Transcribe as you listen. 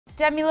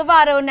Demi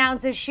Lovato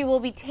announces she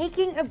will be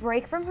taking a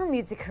break from her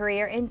music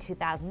career in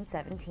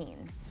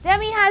 2017.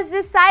 Demi has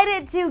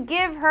decided to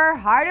give her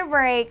heart a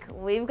break.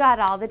 We've got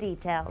all the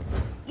details.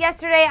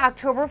 Yesterday,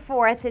 October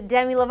 4th,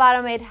 Demi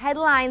Lovato made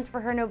headlines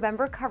for her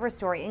November cover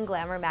story in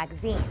Glamour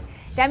magazine.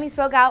 Demi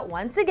spoke out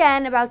once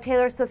again about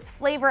Taylor Swift's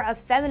flavor of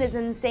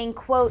feminism, saying,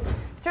 quote,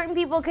 "Certain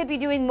people could be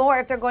doing more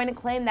if they're going to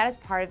claim that as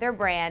part of their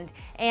brand,"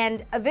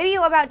 and "a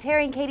video about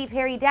tearing Katy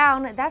Perry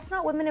down, that's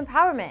not women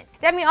empowerment."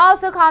 Demi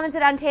also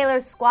commented on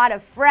Taylor's squad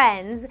of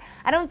friends.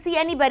 "I don't see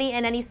anybody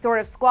in any sort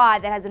of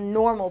squad that has a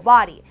normal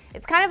body.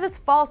 It's kind of this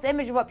false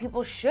image of what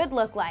people should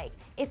look like.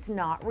 It's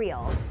not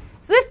real."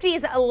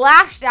 Swifties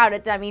lashed out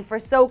at Demi for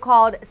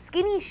so-called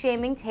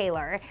skinny-shaming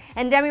Taylor,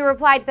 and Demi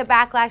replied to the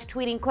Backlash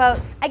tweeting, quote,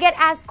 "I get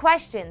asked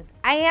questions,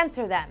 I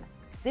answer them,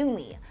 sue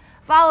me,"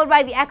 followed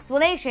by the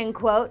explanation,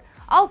 quote,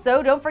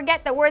 "Also, don't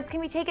forget that words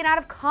can be taken out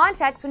of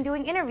context when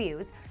doing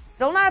interviews.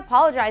 Still not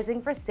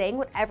apologizing for saying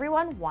what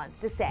everyone wants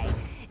to say,"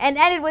 and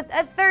ended with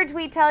a third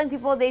tweet telling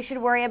people they should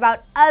worry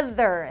about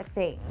other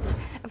things.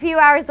 A few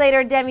hours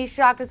later, Demi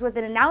shocked us with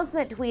an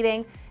announcement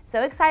tweeting,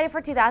 "So excited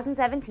for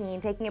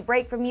 2017, taking a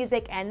break from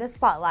music and the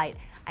spotlight.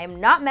 I am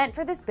not meant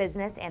for this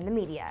business and the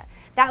media."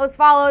 That was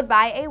followed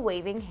by a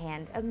waving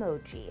hand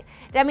emoji.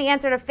 Demi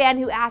answered a fan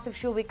who asked if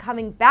she will be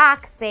coming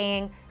back,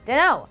 saying,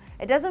 "Dunno,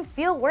 it doesn't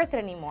feel worth it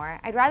anymore.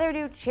 I'd rather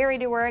do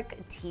charity work,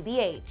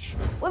 TBH."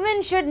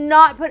 Women should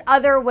not put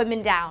other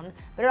women down,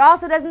 but it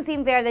also doesn't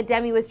seem fair that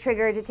Demi was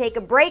triggered to take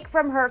a break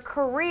from her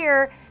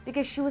career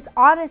because she was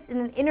honest in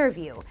an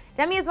interview.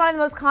 Demi is one of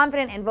the most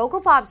confident and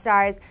vocal pop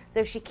stars, so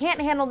if she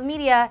can't handle the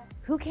media,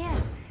 who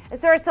can? A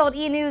source told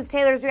E! News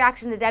Taylor's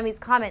reaction to Demi's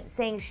comments,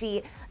 saying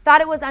she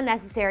thought it was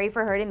unnecessary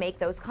for her to make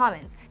those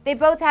comments. They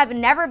both have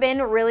never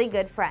been really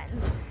good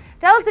friends.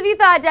 Tell us if you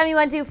thought Demi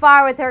went too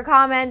far with her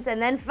comments,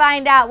 and then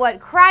find out what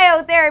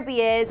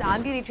cryotherapy is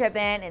on Beauty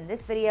Trippin' in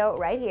this video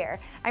right here.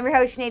 I'm your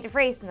host, Sinead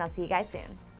DeFries, and I'll see you guys soon.